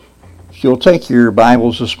If you'll take your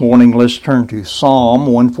Bibles this morning, let's turn to Psalm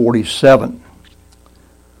 147.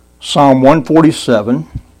 Psalm 147.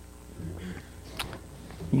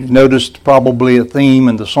 You've noticed probably a theme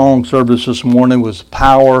in the song service this morning was the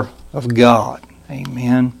power of God.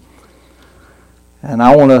 Amen. And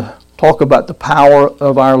I want to talk about the power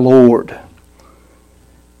of our Lord.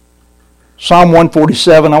 Psalm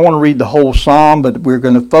 147, I want to read the whole psalm, but we're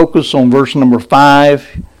going to focus on verse number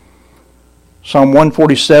 5. Psalm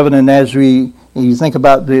 147, and as you think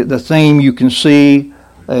about the theme, you can see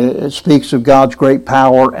it speaks of God's great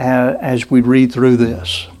power as we read through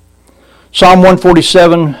this. Psalm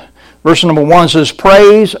 147, verse number 1 says,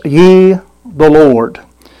 "Praise ye the Lord,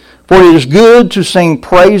 for it is good to sing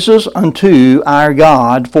praises unto our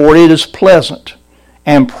God, for it is pleasant,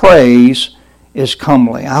 and praise is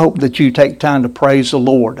comely." I hope that you take time to praise the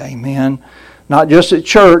Lord. Amen. Not just at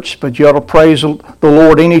church, but you ought to praise the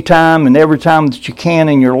Lord anytime and every time that you can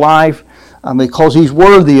in your life because He's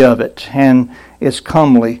worthy of it, and it's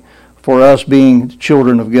comely for us being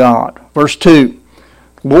children of God. Verse 2,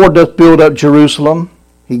 "The Lord doth build up Jerusalem.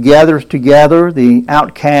 He gathereth together the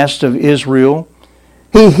outcasts of Israel.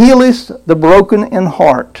 He healeth the broken in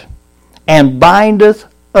heart, and bindeth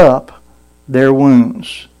up their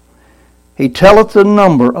wounds. He telleth the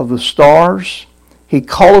number of the stars. He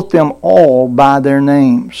calleth them all by their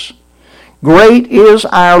names. Great is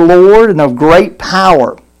our Lord, and of great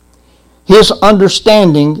power. His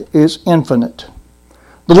understanding is infinite.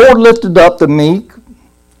 The Lord lifted up the meek.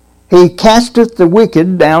 He casteth the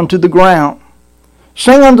wicked down to the ground.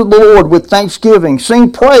 Sing unto the Lord with thanksgiving.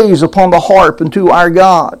 Sing praise upon the harp unto our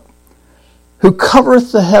God, who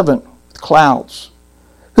covereth the heaven with clouds,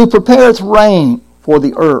 who prepareth rain for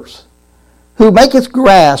the earth, who maketh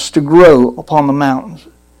grass to grow upon the mountains.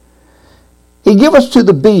 He giveth to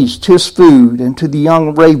the beast his food, and to the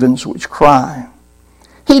young ravens which cry.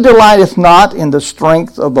 He delighteth not in the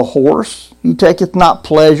strength of the horse. He taketh not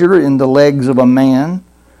pleasure in the legs of a man.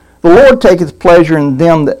 The Lord taketh pleasure in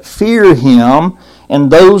them that fear Him,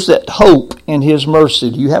 and those that hope in His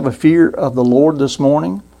mercy." Do you have a fear of the Lord this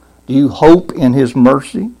morning? Do you hope in His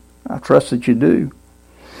mercy? I trust that you do.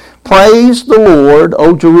 "Praise the Lord,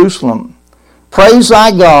 O Jerusalem. Praise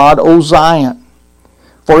thy God, O Zion.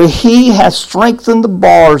 For He hath strengthened the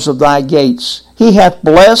bars of thy gates. He hath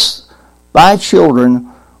blessed thy children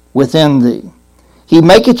within thee. He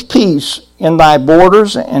maketh peace in thy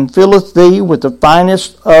borders, and filleth thee with the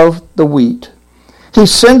finest of the wheat. He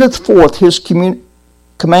sendeth forth His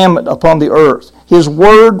commandment upon the earth. His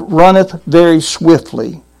word runneth very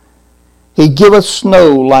swiftly. He giveth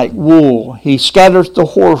snow like wool. He scattereth the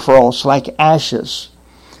hoarfrost like ashes.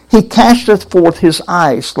 He casteth forth His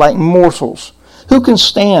ice like morsels. Who can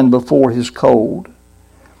stand before His cold?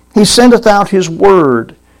 He sendeth out His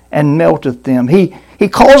word, and melteth them. He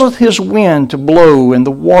causeth His wind to blow, and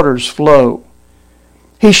the waters flow.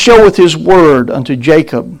 He showeth His word unto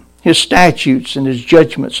Jacob, His statutes and His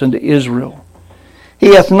judgments unto Israel.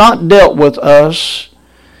 He hath not dealt with us.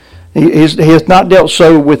 He hath not dealt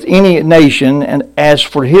so with any nation, and as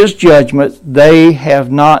for His judgment, they have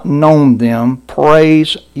not known them.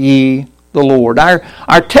 Praise ye the Lord."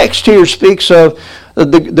 Our text here speaks of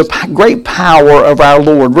the great power of our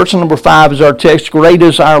Lord. Verse number 5 is our text. "Great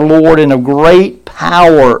is our Lord, and of great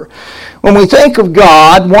power." When we think of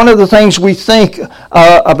God, one of the things we think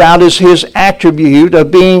about is His attribute of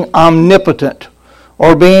being omnipotent,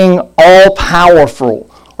 or being all-powerful,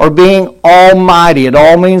 or being almighty. It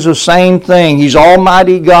all means the same thing. He's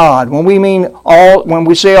Almighty God. When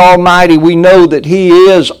we say Almighty, we know that He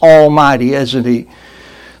is Almighty, isn't He?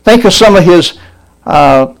 Think of some of His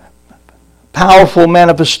powerful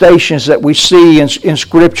manifestations that we see in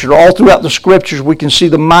Scripture. All throughout the Scriptures, we can see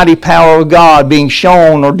the mighty power of God being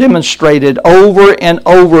shown or demonstrated over and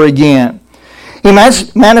over again. He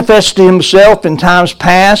manifested Himself in times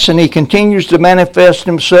past, and He continues to manifest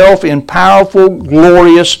Himself in powerful,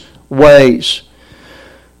 glorious ways.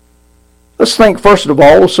 Let's think, first of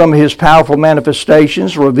all, of some of His powerful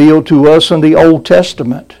manifestations revealed to us in the Old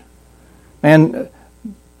Testament. And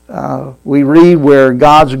we read where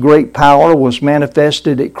God's great power was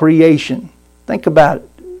manifested at creation. Think about it.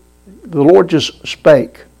 The Lord just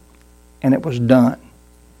spake, and it was done.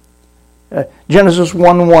 Genesis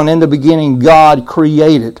 1:1, "In the beginning God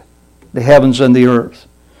created the heavens and the earth."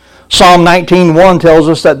 Psalm 19:1 tells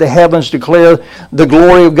us that the heavens declare the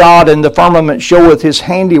glory of God, and the firmament showeth His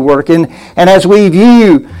handiwork. And as we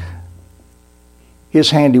view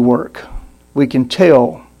His handiwork, we can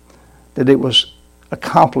tell that it was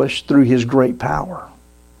accomplished through His great power.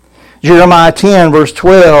 Jeremiah 10, verse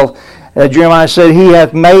 12, Jeremiah said, He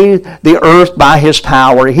hath made the earth by His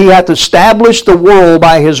power. He hath established the world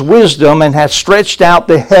by His wisdom, and hath stretched out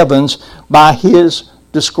the heavens by His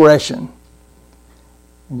discretion.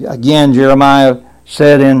 Again, Jeremiah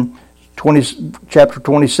said in chapter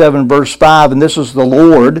 27, verse 5, and this is the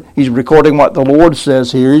Lord. He's recording what the Lord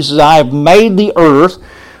says here. He says, I have made the earth,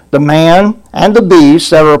 the man and the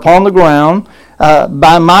beast that are upon the ground,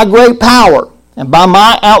 by my great power and by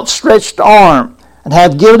my outstretched arm, and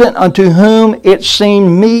have given it unto whom it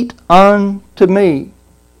seemed meet unto me.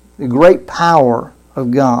 The great power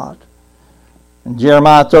of God. In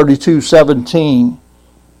Jeremiah 32:17,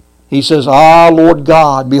 he says, Ah, Lord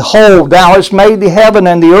God, behold, thou hast made the heaven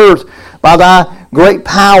and the earth by thy great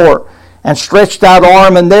power, and stretched out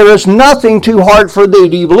arm, and there is nothing too hard for thee.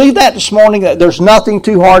 Do you believe that this morning, that there's nothing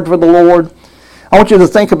too hard for the Lord? I want you to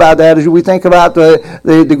think about that as we think about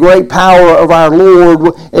the great power of our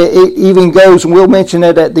Lord. It even goes, and we'll mention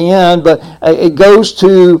it at the end, but it goes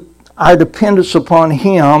to our dependence upon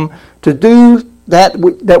Him to do that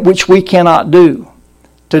which we cannot do.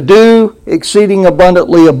 To do exceeding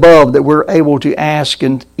abundantly above that we're able to ask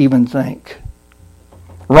and even think.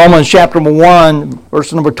 Romans chapter 1,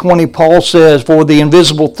 verse number 20, Paul says, For the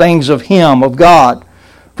invisible things of Him, of God,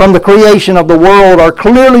 from the creation of the world are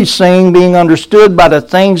clearly seen, being understood by the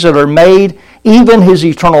things that are made, even His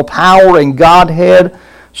eternal power and Godhead,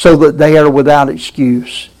 so that they are without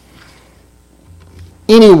excuse.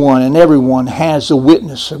 Anyone and everyone has the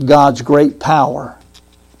witness of God's great power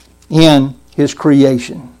in His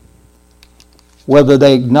creation, whether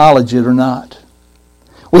they acknowledge it or not.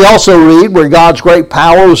 We also read where God's great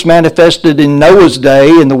power was manifested in Noah's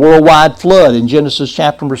day in the worldwide flood in Genesis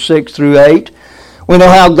chapter number 6 through 8. We know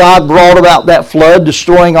how God brought about that flood,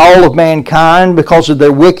 destroying all of mankind because of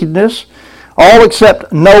their wickedness, all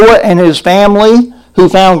except Noah and his family, who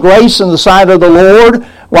found grace in the sight of the Lord,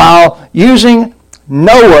 while using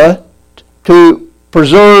Noah to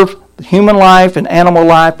preserve human life and animal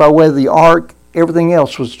life by way of the ark. Everything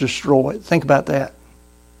else was destroyed. Think about that.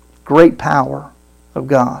 Great power of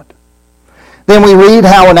God. Then we read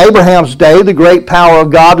how in Abraham's day the great power of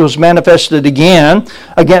God was manifested again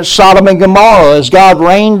against Sodom and Gomorrah as God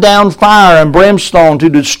rained down fire and brimstone to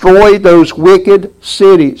destroy those wicked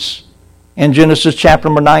cities in Genesis chapter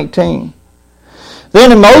number 19.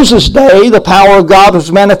 Then in Moses' day the power of God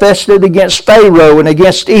was manifested against Pharaoh and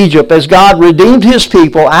against Egypt as God redeemed His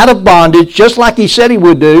people out of bondage just like He said He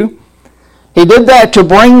would do. He did that to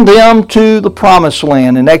bring them to the promised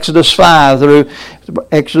land in Exodus 5 through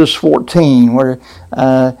Exodus 14, where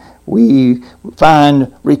we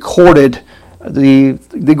find recorded the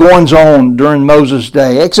goings-on during Moses'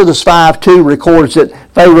 day. Exodus 5:2 records that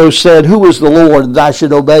Pharaoh said, Who is the Lord that I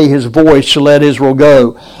should obey His voice to let Israel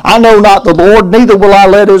go? I know not the Lord, neither will I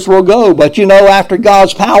let Israel go. But you know, after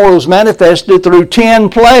God's power was manifested through 10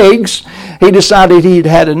 plagues, He decided He'd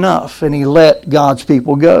had enough, and He let God's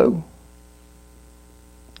people go.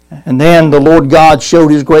 And then the Lord God showed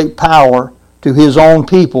His great power to His own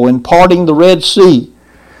people in parting the Red Sea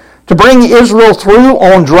to bring Israel through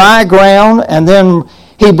on dry ground, and then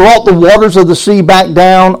He brought the waters of the sea back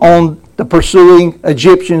down on the pursuing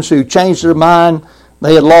Egyptians who changed their mind.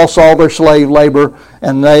 They had lost all their slave labor,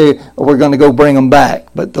 and they were going to go bring them back.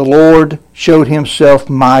 But the Lord showed Himself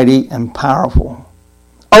mighty and powerful.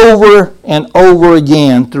 Over and over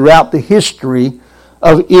again throughout the history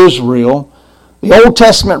of Israel, the Old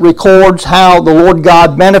Testament records how the Lord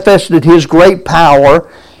God manifested His great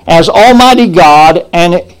power as Almighty God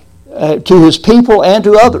and to His people and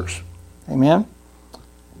to others. Amen?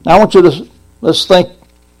 Now I want you to, let's think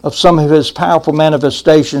of some of His powerful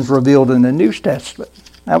manifestations revealed in the New Testament.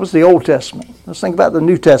 That was the Old Testament. Let's think about the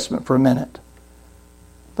New Testament for a minute.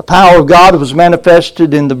 The power of God was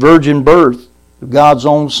manifested in the virgin birth of God's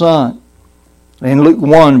own Son. In Luke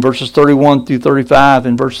 1, verses 31 through 35,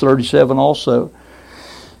 and verse 37 also.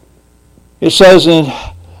 It says,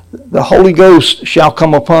 The Holy Ghost shall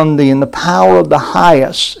come upon thee, and the power of the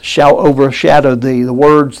highest shall overshadow thee. The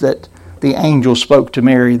words that the angel spoke to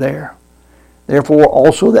Mary there. Therefore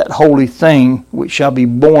also that holy thing which shall be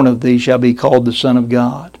born of thee shall be called the Son of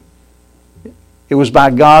God. It was by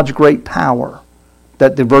God's great power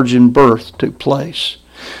that the virgin birth took place.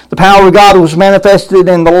 The power of God was manifested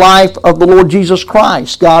in the life of the Lord Jesus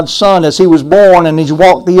Christ, God's Son, as He was born and He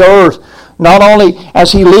walked the earth. Not only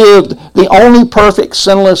as He lived the only perfect,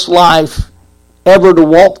 sinless life ever to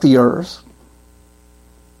walk the earth,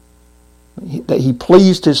 that He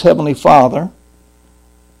pleased His Heavenly Father,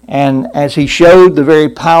 and as He showed the very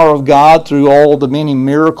power of God through all the many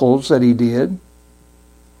miracles that He did,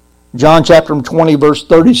 John chapter 20 verse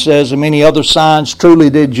 30 says, and many other signs truly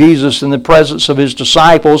did Jesus in the presence of his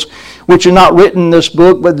disciples, which are not written in this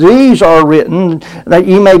book, but these are written, that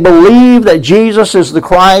ye may believe that Jesus is the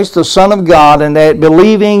Christ, the Son of God, and that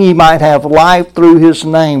believing ye might have life through his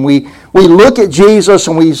name. We look at Jesus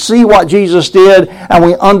and we see what Jesus did, and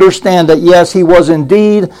we understand that yes, he was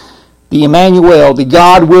indeed the Emmanuel, the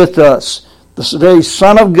God with us, the very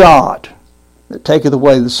Son of God that taketh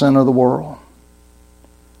away the sin of the world.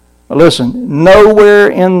 Listen, nowhere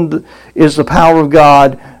is the power of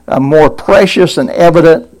God more precious and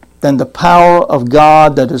evident than the power of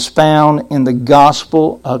God that is found in the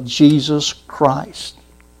gospel of Jesus Christ.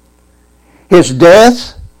 His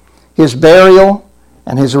death, his burial,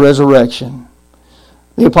 and his resurrection.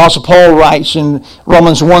 The Apostle Paul writes in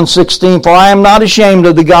Romans 1:16, for I am not ashamed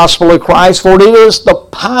of the gospel of Christ, for it is the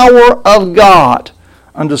power of God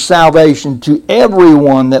unto salvation to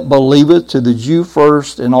everyone that believeth, to the Jew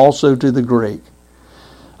first and also to the Greek.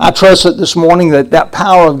 I trust that this morning that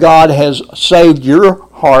power of God has saved your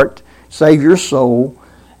heart, saved your soul,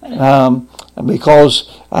 because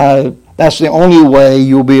that's the only way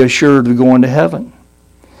you'll be assured of going to heaven.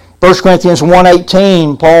 1 Corinthians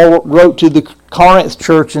 1:18, Paul wrote to the Corinth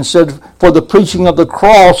church and said, for the preaching of the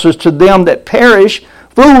cross is to them that perish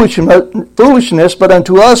foolishness, but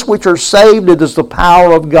unto us which are saved it is the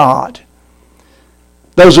power of God.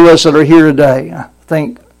 Those of us that are here today, I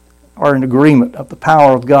think, are in agreement of the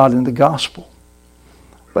power of God in the gospel.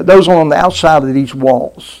 But those on the outside of these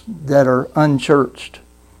walls that are unchurched,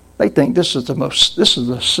 they think this is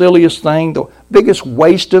the silliest thing, the biggest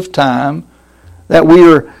waste of time, that we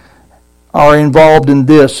are involved in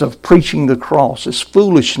this of preaching the cross. It's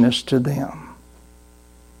foolishness to them.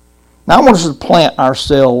 Now I want us to plant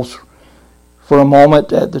ourselves for a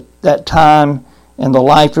moment at that time in the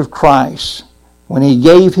life of Christ when he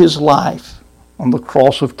gave his life on the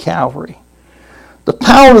cross of Calvary. The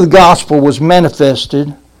power of the gospel was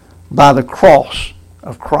manifested by the cross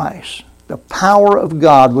of Christ. The power of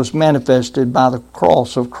God was manifested by the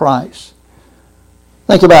cross of Christ.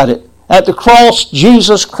 Think about it. At the cross,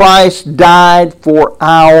 Jesus Christ died for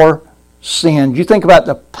our sin. You think about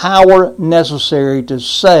the power necessary to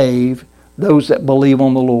save those that believe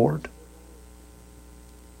on the Lord.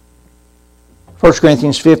 1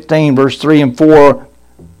 Corinthians 15, verse 3 and 4,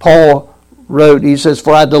 Paul wrote, he says,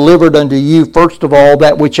 for I delivered unto you first of all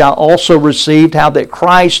that which I also received, how that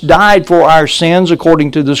Christ died for our sins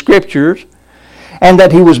according to the Scriptures, and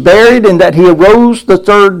that he was buried, and that he arose the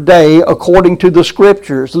third day according to the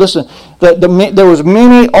Scriptures. Listen, there was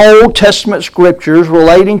many Old Testament Scriptures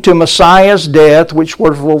relating to Messiah's death, which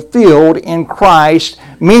were fulfilled in Christ,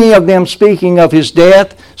 many of them speaking of his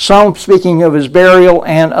death, some speaking of his burial,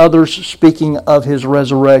 and others speaking of his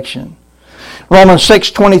resurrection. Romans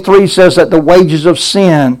 6:23 says that the wages of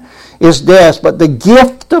sin is death, but the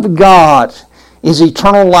gift of God is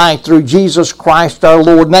eternal life through Jesus Christ our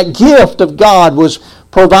Lord. And that gift of God was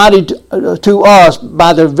provided to us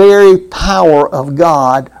by the very power of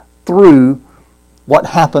God through what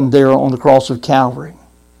happened there on the cross of Calvary.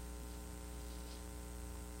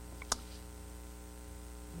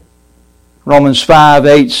 Romans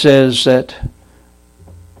 5:8 says that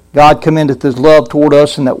God commendeth his love toward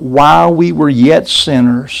us, and that while we were yet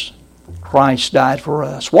sinners, Christ died for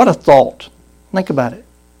us. What a thought. Think about it.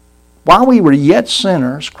 While we were yet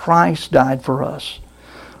sinners, Christ died for us.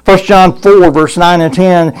 1 John 4, verse 9 and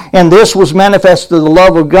 10, and this was manifested the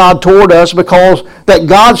love of God toward us, because that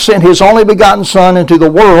God sent his only begotten Son into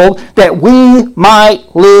the world, that we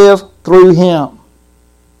might live through him.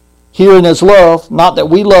 Here in his love, not that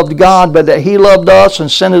we loved God, but that he loved us and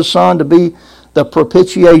sent his Son to be the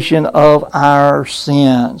propitiation of our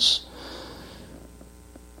sins.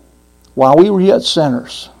 While we were yet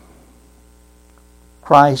sinners,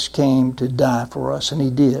 Christ came to die for us, and he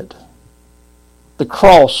did. The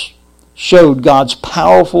cross showed God's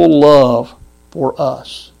powerful love for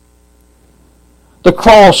us. The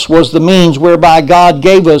cross was the means whereby God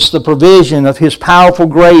gave us the provision of his powerful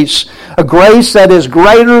grace, a grace that is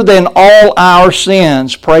greater than all our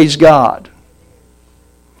sins. Praise God.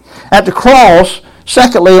 At the cross,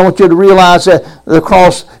 secondly, I want you to realize that the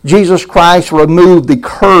cross, Jesus Christ removed the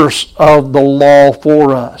curse of the law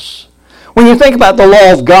for us. When you think about the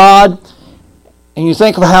law of God, and you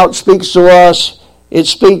think of how it speaks to us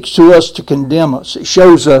to condemn us. It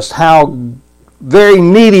shows us how very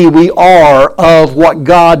needy we are of what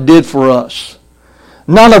God did for us.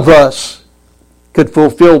 None of us could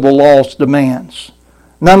fulfill the law's demands.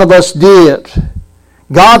 None of us did.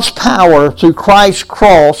 God's power through Christ's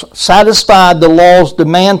cross satisfied the law's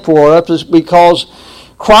demand for us because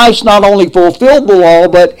Christ not only fulfilled the law,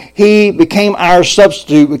 but he became our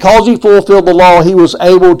substitute. Because he fulfilled the law, he was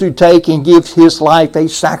able to take and give his life a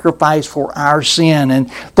sacrifice for our sin.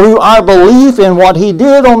 And through our belief in what he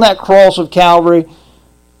did on that cross of Calvary,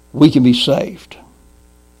 we can be saved.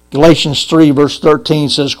 Galatians 3 verse 13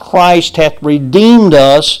 says, Christ hath redeemed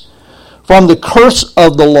us from the curse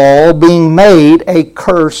of the law, being made a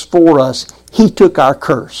curse for us. He took our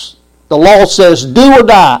curse. The law says, do or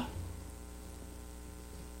die.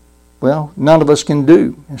 Well, none of us can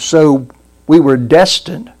do. And so we were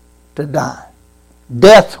destined to die.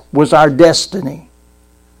 Death was our destiny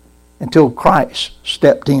until Christ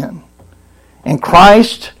stepped in. And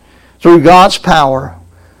Christ, through God's power,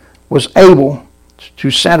 was able to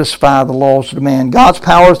satisfy the law's demand. God's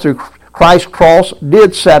power through Christ's cross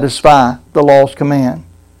did satisfy the law's command.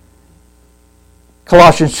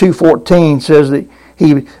 Colossians 2:14 says that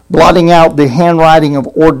he blotting out the handwriting of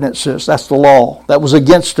ordinances, that's the law, that was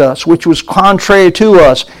against us, which was contrary to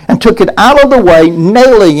us, and took it out of the way,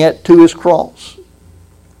 nailing it to his cross.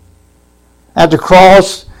 At the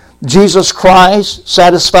cross, Jesus Christ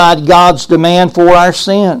satisfied God's demand for our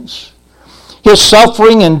sins. His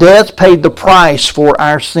suffering and death paid the price for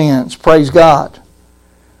our sins. Praise God.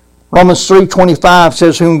 Romans 3:25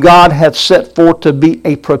 says, whom God hath set forth to be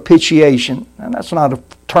a propitiation. And that's not a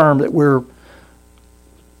term that we're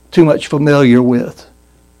too much familiar with.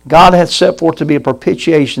 God hath set forth to be a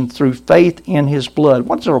propitiation through faith in his blood.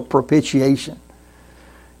 What's a propitiation?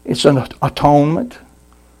 It's an atonement.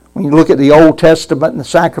 When you look at the Old Testament and the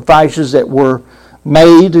sacrifices that were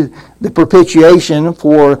made, the propitiation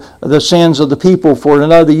for the sins of the people for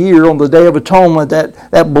another year on the Day of Atonement,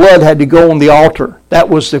 that blood had to go on the altar. That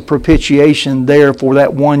was the propitiation there for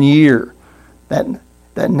that 1 year. That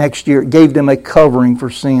next year it gave them a covering for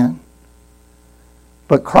sin.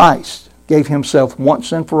 But Christ gave himself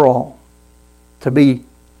once and for all to be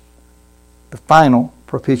the final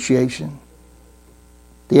propitiation,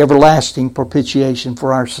 the everlasting propitiation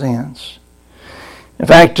for our sins. In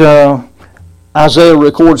fact, Isaiah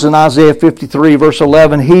records in Isaiah 53 verse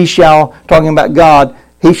 11, he shall, talking about God,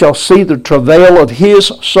 he shall see the travail of his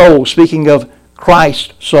soul, speaking of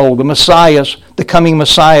Christ's soul, the coming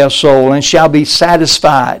Messiah's soul, and shall be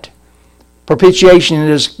satisfied. Propitiation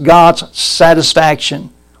is God's satisfaction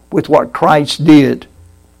with what Christ did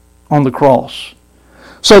on the cross.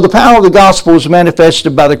 So the power of the gospel was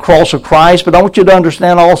manifested by the cross of Christ, but I want you to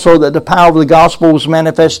understand also that the power of the gospel was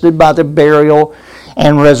manifested by the burial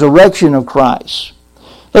and resurrection of Christ.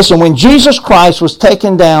 Listen, when Jesus Christ was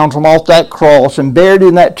taken down from off that cross and buried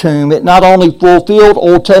in that tomb, it not only fulfilled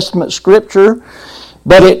Old Testament Scripture,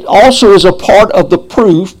 but it also is a part of the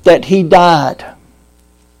proof that he died.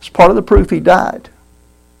 It's part of the proof he died.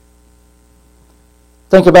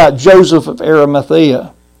 Think about Joseph of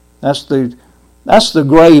Arimathea. That's the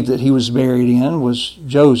grave that he was buried in, was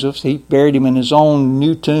Joseph's. He buried him in his own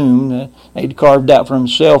new tomb that he'd carved out for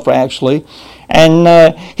himself, actually.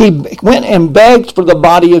 And he went and begged for the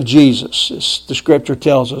body of Jesus, as the Scripture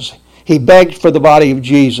tells us. He begged for the body of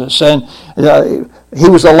Jesus. And he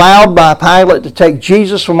was allowed by Pilate to take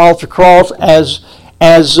Jesus from off the cross as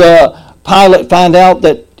Pilate found out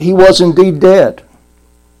that he was indeed dead.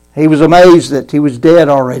 He was amazed that he was dead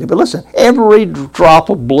already. But listen, every drop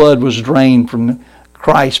of blood was drained from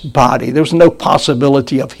Christ's body. There was no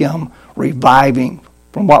possibility of him reviving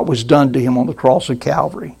from what was done to him on the cross of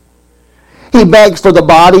Calvary. He begged for the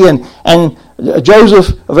body, and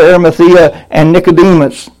Joseph of Arimathea and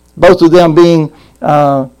Nicodemus, both of them being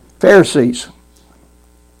Pharisees.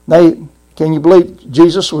 Can you believe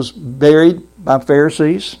Jesus was buried by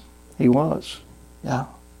Pharisees? He was. Yeah.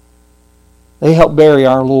 They helped bury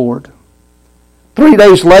our Lord. 3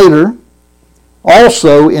 days later,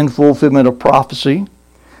 also in fulfillment of prophecy,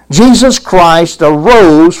 Jesus Christ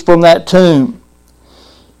arose from that tomb.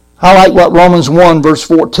 I like what Romans 1 verse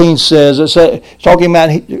 14 says. It's talking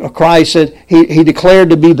about Christ said he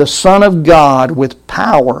declared to be the Son of God with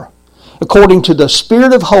power, according to the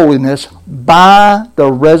Spirit of holiness, by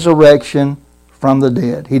the resurrection from the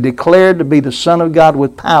dead. He declared to be the Son of God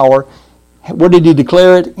with power. Where did he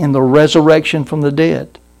declare it? In the resurrection from the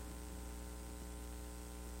dead.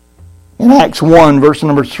 In Acts 1, verse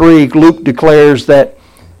number 3, Luke declares that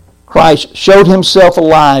Christ showed himself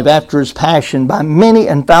alive after his passion by many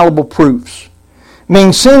infallible proofs,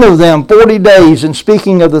 being seen of them 40 days and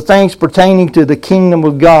speaking of the things pertaining to the kingdom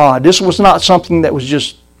of God. This was not something that was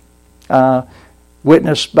just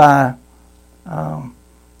witnessed by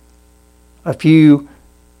a few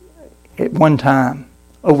at one time.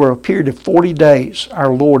 Over a period of 40 days,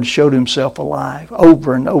 our Lord showed himself alive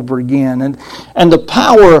over and over again. And the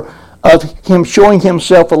power of him showing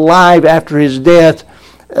himself alive after his death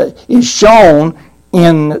is shown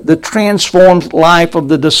in the transformed life of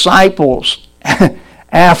the disciples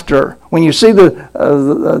after. When you see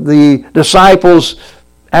the disciples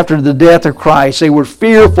after the death of Christ, they were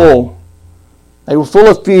fearful. They were full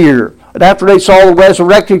of fear. But after they saw the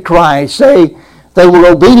resurrected Christ, they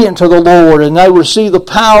were obedient to the Lord, and they received the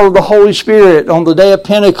power of the Holy Spirit on the day of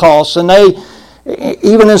Pentecost. And they,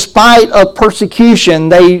 even in spite of persecution,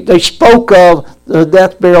 they spoke of the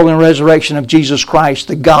death, burial, and resurrection of Jesus Christ,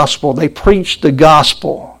 the gospel. They preached the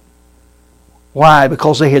gospel. Why?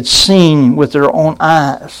 Because they had seen with their own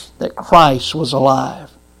eyes that Christ was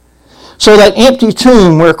alive. So that empty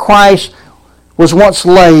tomb where Christ was once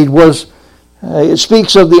laid it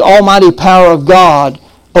speaks of the almighty power of God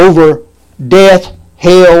over death,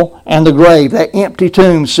 hell, and the grave. That empty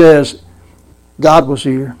tomb says God was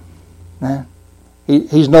here.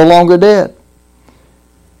 He's no longer dead.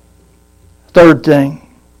 Third thing,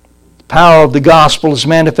 the power of the gospel is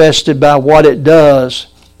manifested by what it does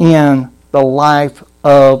in the life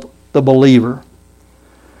of the believer.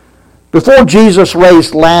 Before Jesus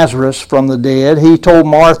raised Lazarus from the dead, he told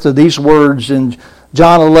Martha these words in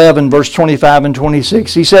John 11, verse 25 and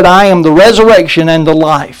 26. He said, I am the resurrection and the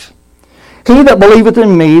life. He that believeth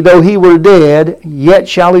in me, though he were dead, yet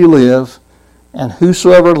shall he live. And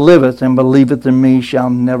whosoever liveth and believeth in me shall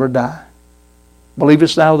never die.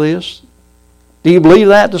 Believest thou this? Do you believe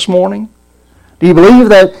that this morning? Do you believe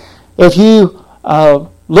that if you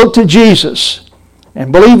look to Jesus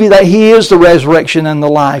and believe that He is the resurrection and the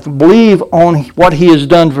life, believe on what He has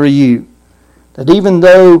done for you, that even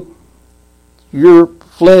though your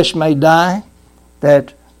flesh may die,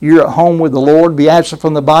 that you're at home with the Lord, be absent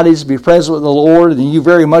from the bodies, be present with the Lord, and you're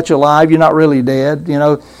very much alive, you're not really dead. You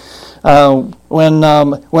know,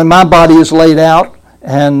 when my body is laid out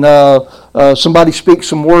and somebody speaks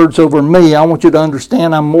some words over me, I want you to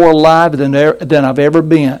understand I'm more alive than I've ever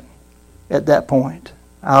been at that point.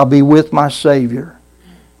 I'll be with my Savior.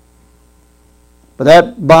 But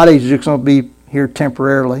that body is just going to be here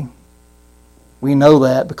temporarily. We know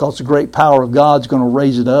that because the great power of God is going to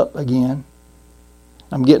raise it up again.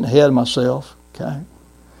 I'm getting ahead of myself. Okay.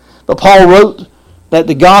 But Paul wrote that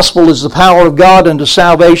the gospel is the power of God unto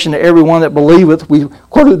salvation to everyone that believeth. We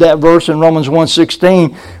quoted that verse in Romans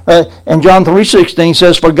 1:16. And John 3:16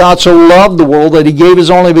 says, For God so loved the world that He gave His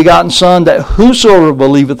only begotten Son, that whosoever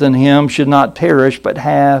believeth in Him should not perish, but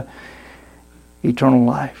have eternal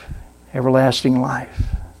life, everlasting life.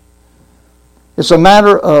 It's a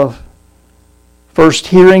matter of first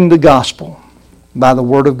hearing the gospel by the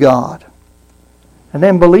Word of God, and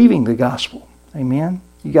then believing the gospel. Amen?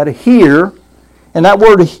 You got to hear. And that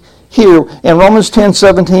word hear, in Romans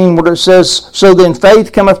 10:17, where it says, So then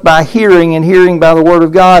faith cometh by hearing, and hearing by the Word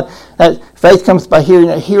of God. That faith cometh by hearing.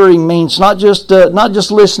 That hearing means not just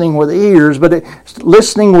listening with the ears, but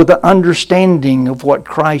listening with the understanding of what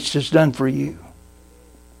Christ has done for you.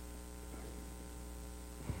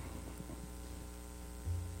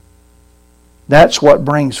 That's what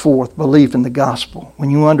brings forth belief in the gospel, when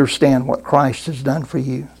you understand what Christ has done for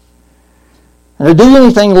you. And to do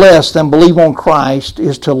anything less than believe on Christ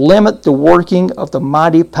is to limit the working of the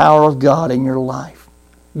mighty power of God in your life.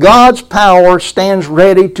 God's power stands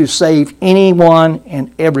ready to save anyone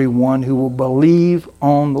and everyone who will believe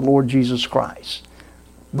on the Lord Jesus Christ.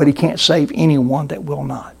 But He can't save anyone that will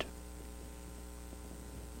not.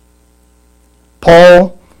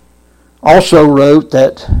 Paul also wrote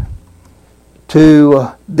that to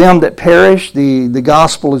them that perish, the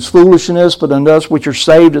gospel is foolishness, but unto us which are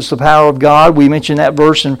saved, it's the power of God. We mentioned that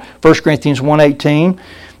verse in 1 Corinthians 1:18.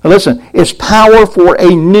 But listen, it's power for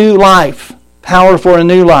a new life. Power for a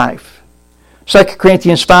new life. 2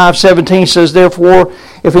 Corinthians 5:17 says, Therefore,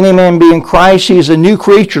 if any man be in Christ, he is a new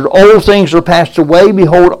creature. Old things are passed away.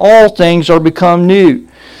 Behold, all things are become new.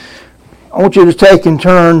 I want you to take and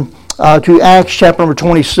turn to Acts chapter number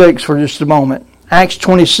 26 for just a moment. Acts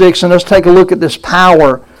 26, and let's take a look at this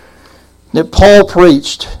power that Paul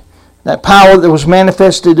preached. That power that was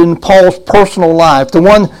manifested in Paul's personal life. The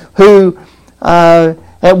one who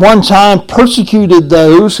at one time persecuted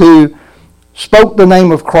those who spoke the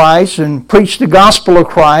name of Christ and preached the gospel of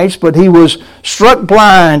Christ, but he was struck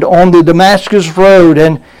blind on the Damascus road,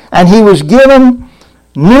 and he was given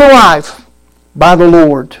new life by the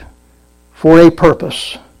Lord for a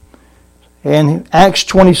purpose. In Acts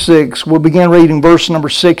 26, we'll begin reading verse number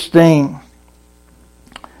 16.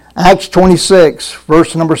 Acts 26,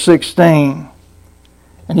 verse number 16.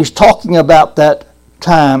 And he's talking about that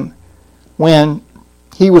time when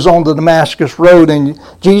he was on the Damascus road, and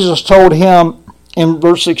Jesus told him in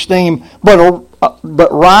verse 16,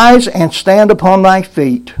 But rise and stand upon thy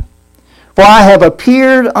feet, For I have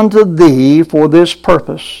appeared unto thee for this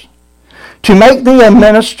purpose, to make thee a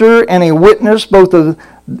minister and a witness both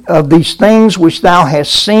of these things which thou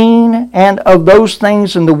hast seen, and of those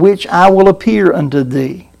things in the which I will appear unto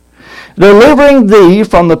thee, delivering thee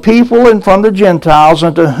from the people and from the Gentiles,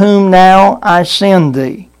 unto whom now I send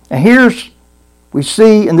thee. And we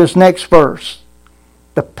see in this next verse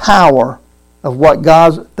the power of what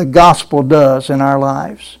the gospel does in our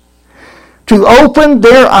lives. To open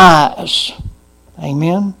their eyes,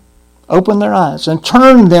 amen, open their eyes and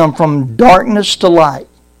turn them from darkness to light.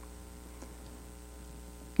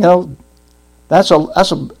 You know, that's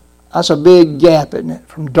a big gap, isn't it?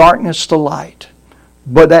 From darkness to light.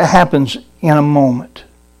 But that happens in a moment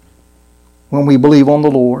when we believe on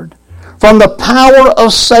the Lord. From the power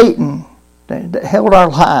of Satan that held our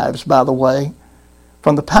lives, by the way,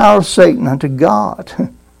 from the power of Satan unto God.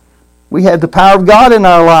 We have the power of God in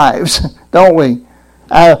our lives, don't we?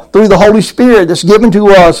 Through the Holy Spirit that's given to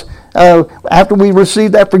us after we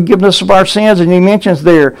receive that forgiveness of our sins. And he mentions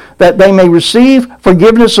there that they may receive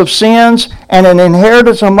forgiveness of sins and an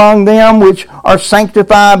inheritance among them which are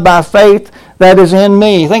sanctified by faith that is in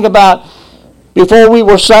me. Think about, before we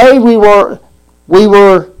were saved, we were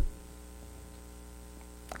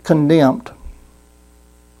condemned.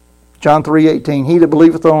 John 3:18, he that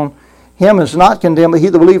believeth on him is not condemned, but he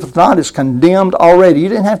that believeth not is condemned already. You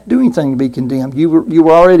didn't have to do anything to be condemned. You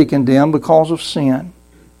were already condemned because of sin.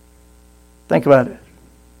 Think about it.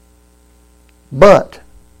 But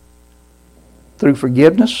through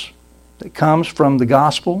forgiveness that comes from the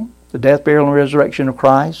gospel, the death, burial, and resurrection of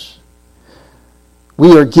Christ,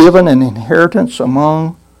 we are given an inheritance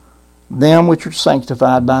among them which are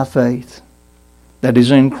sanctified by faith that is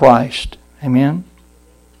in Christ. Amen?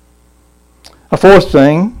 A fourth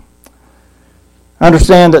thing,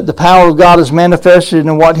 understand that the power of God is manifested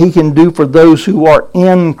in what He can do for those who are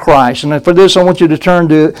in Christ. And for this, I want you to turn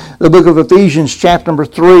to the book of Ephesians, chapter number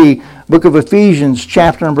 3. Book of Ephesians,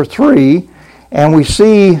 chapter number 3. And we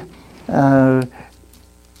see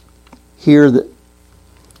here that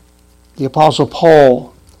the Apostle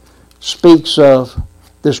Paul speaks of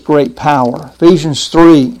this great power. Ephesians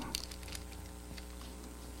 3.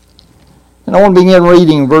 And I want to begin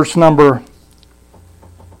reading verse number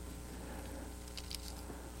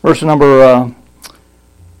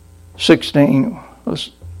 16.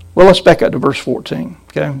 Let's back up to verse 14.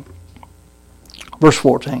 Okay? Verse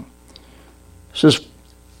 14. It says,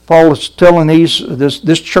 Paul is telling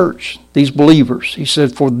this church, these believers, he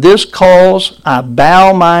said, "For this cause I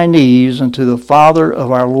bow my knees unto the Father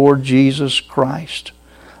of our Lord Jesus Christ,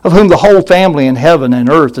 of whom the whole family in heaven and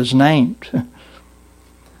earth is named,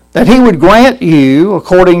 that He would grant you,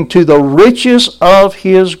 according to the riches of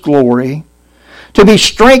His glory, to be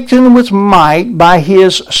strengthened with might by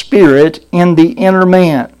His Spirit in the inner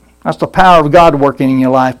man." That's the power of God working in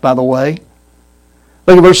your life, by the way.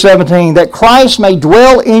 Look at verse 17. "That Christ may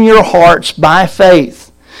dwell in your hearts by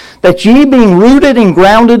faith, that ye, being rooted and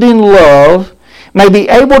grounded in love, may be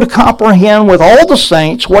able to comprehend with all the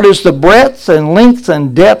saints what is the breadth and length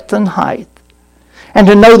and depth and height, and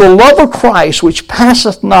to know the love of Christ which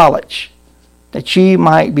passeth knowledge, that ye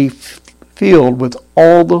might be filled with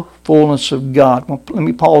all the fullness of God." Well, let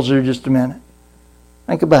me pause there just a minute.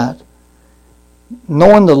 Think about it.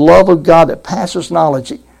 Knowing the love of God that passes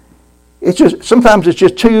knowledge. It's just sometimes it's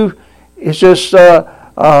just too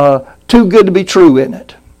good to be true, isn't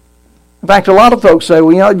it? In fact, a lot of folks say,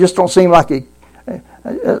 "Well, it just don't seem like it.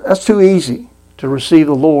 That's too easy to receive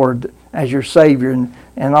the Lord as your Savior,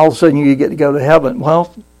 and all of a sudden you get to go to heaven."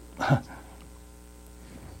 Well,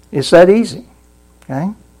 it's that easy.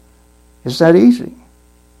 Okay, it's that easy.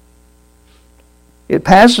 It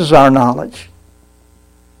passes our knowledge.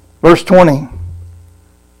 Verse 20.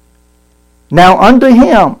 "Now unto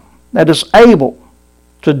Him that is able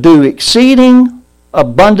to do exceeding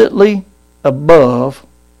abundantly above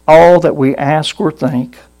all that we ask or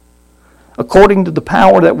think, according to the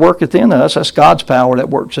power that worketh in us." That's God's power that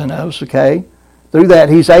works in us, okay? Through that,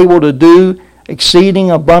 He's able to do exceeding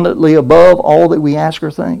abundantly above all that we ask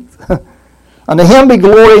or think. "Unto Him be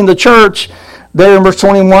glory in the church," there in verse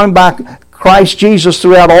 21, "by Christ Jesus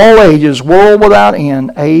throughout all ages, world without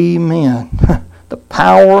end. Amen." The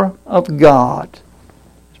power of God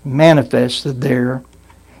is manifested there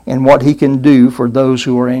in what He can do for those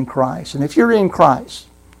who are in Christ. And if you're in Christ,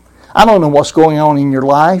 I don't know what's going on in your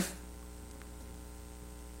life.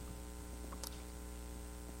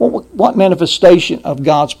 What manifestation of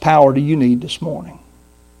God's power do you need this morning?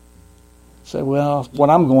 Say, "Well, what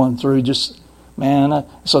I'm going through, it's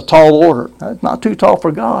a tall order." It's not too tall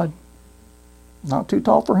for God. Not too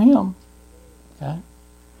tall for Him. Okay?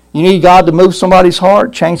 You need God to move somebody's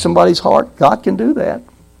heart, change somebody's heart. God can do that.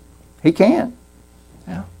 He can.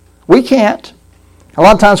 Yeah. We can't. A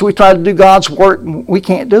lot of times we try to do God's work and we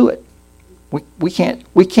can't do it. We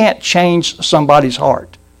can't change somebody's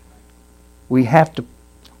heart. We have to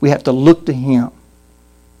look to Him.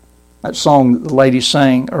 That song that the lady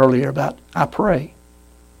sang earlier about I pray.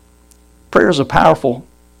 Prayer is a powerful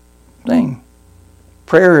thing.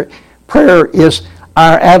 Prayer is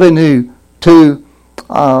our avenue to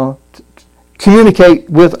communicate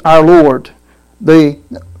with our Lord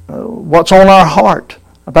what's on our heart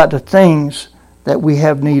about the things that we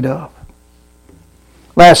have need of.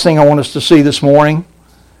 Last thing I want us to see this morning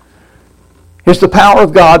is the power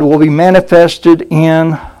of God will be manifested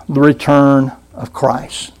in the return of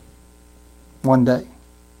Christ one day.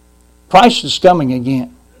 Christ is coming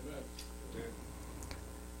again.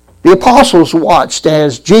 The apostles watched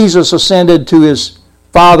as Jesus ascended to His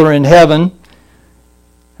Father in heaven,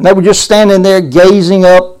 and they were just standing there gazing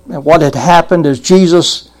up at what had happened as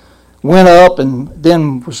Jesus went up and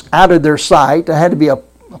then was out of their sight. It had to be a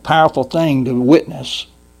powerful thing to witness.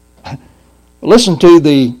 Listen to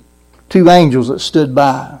the two angels that stood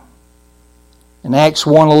by. In Acts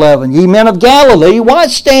 1:11, ye men of Galilee, why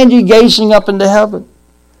stand ye gazing up into heaven?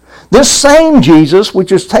 This same Jesus,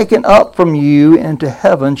 which is taken up from you into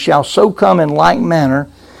heaven, shall so come in like manner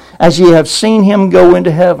as ye have seen Him go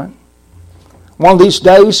into heaven. One of these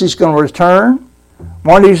days He's going to return.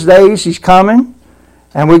 One of these days He's coming.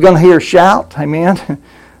 And we're going to hear a shout. Amen.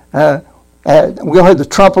 We're going to hear the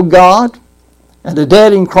trump of God. And the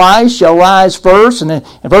dead in Christ shall rise first. And in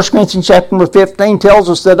 1 Corinthians chapter number 15 tells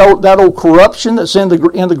us that old corruption that's in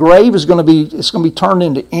the grave is going to be turned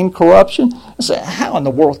into incorruption. I say, how in the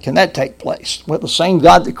world can that take place? Well, the same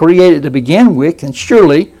God that created it to begin with can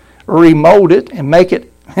surely remold it and make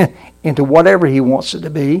it into whatever He wants it to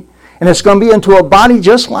be. And it's going to be into a body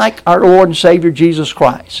just like our Lord and Savior Jesus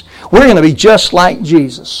Christ. We're going to be just like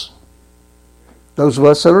Jesus. Those of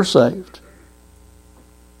us that are saved.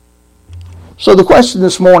 So the question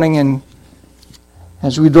this morning, and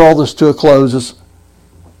as we draw this to a close, is,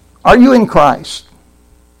 are you in Christ?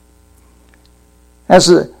 As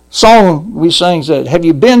the song we sang said, have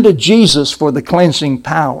you been to Jesus for the cleansing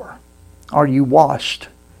power? Are you washed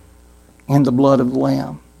in the blood of the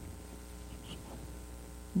Lamb?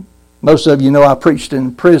 Most of you know I preached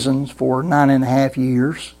in prisons for 9.5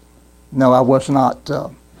 years. No, I was not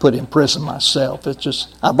put in prison myself. It's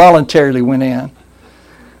just, I voluntarily went in.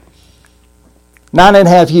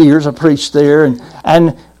 9.5 years I preached there,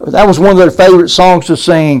 and that was one of their favorite songs to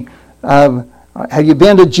sing. Have you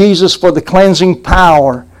been to Jesus for the cleansing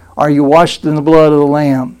power? Are you washed in the blood of the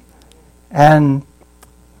Lamb? And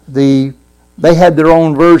they had their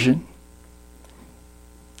own version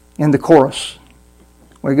in the chorus.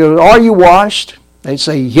 We go, are you washed? They'd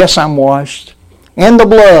say, yes, I'm washed. In the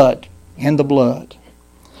blood. In the blood.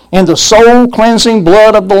 In the soul cleansing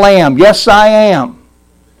blood of the Lamb. Yes, I am.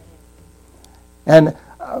 And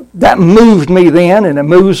that moved me then, and it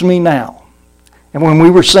moves me now. And when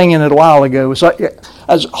we were singing it a while ago,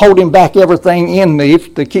 I was holding back everything in me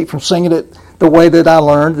to keep from singing it the way that I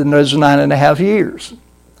learned in those 9.5 years.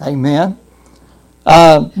 Amen.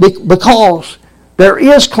 Because there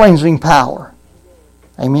is cleansing power.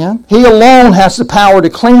 Amen. He alone has the power to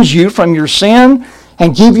cleanse you from your sin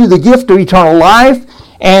and give you the gift of eternal life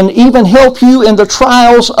and even help you in the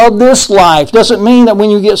trials of this life. Doesn't mean that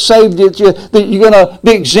when you get saved that you're going to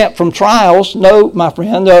be exempt from trials. No, my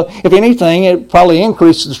friend. If anything, it probably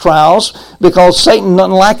increases the trials because Satan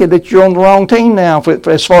doesn't like it that you're on the wrong team now.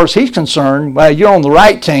 As far as he's concerned, well, you're on the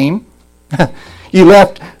right team. You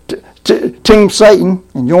left Team Satan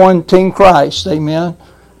and joined Team Christ. Amen.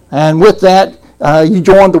 And with that, you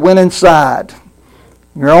joined the winning side.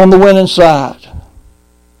 You're on the winning side.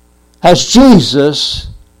 Has Jesus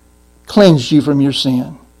cleansed you from your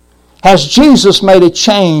sin? Has Jesus made a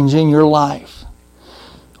change in your life?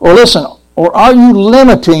 Or listen, or are you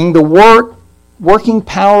limiting the working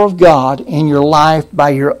power of God in your life by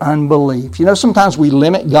your unbelief? You know, sometimes we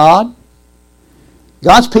limit God.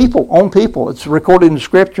 God's people, own people, it's recorded in the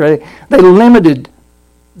Scripture, they limited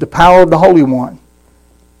the power of the Holy One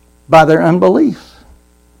by their unbelief.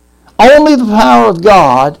 Only the power of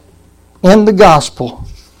God in the gospel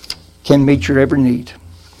can meet your every need.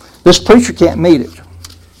 This preacher can't meet it.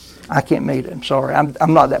 I can't meet it. I'm sorry.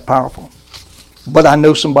 I'm not that powerful. But I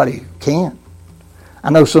know somebody who can. I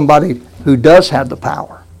know somebody who does have the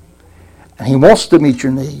power. And he wants to meet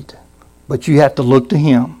your need. But you have to look to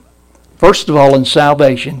Him. First of all, in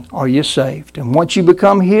salvation, are you saved? And once you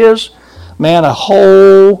become His, man, a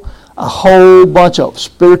whole a whole bunch of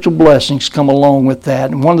spiritual blessings come along with that.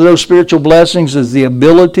 And one of those spiritual blessings is the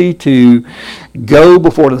ability to go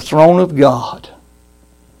before the throne of God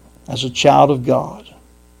as a child of God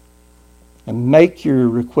and make your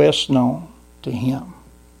requests known to Him.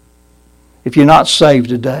 If you're not saved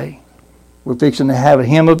today, we're fixing to have a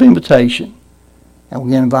hymn of invitation, and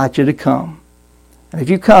we invite you to come. And if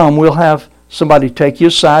you come, we'll have somebody take you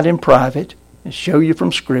aside in private and show you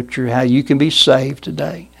from Scripture how you can be saved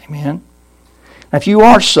today. Amen. Now, if you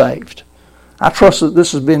are saved, I trust that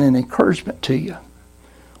this has been an encouragement to you.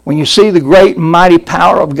 When you see the great and mighty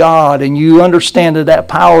power of God and you understand that that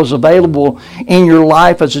power is available in your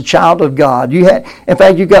life as a child of God. In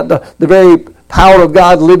fact, you got the very power of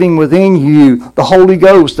God living within you, the Holy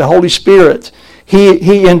Ghost, the Holy Spirit. He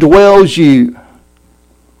indwells you.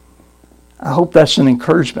 I hope that's an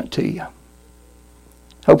encouragement to you.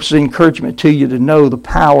 I hope it's an encouragement to you to know the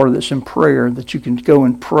power that's in prayer, that you can go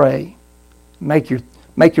and pray. Make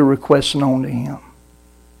your requests known to Him.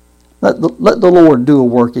 Let the Lord do a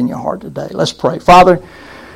work in your heart today. Let's pray. Father,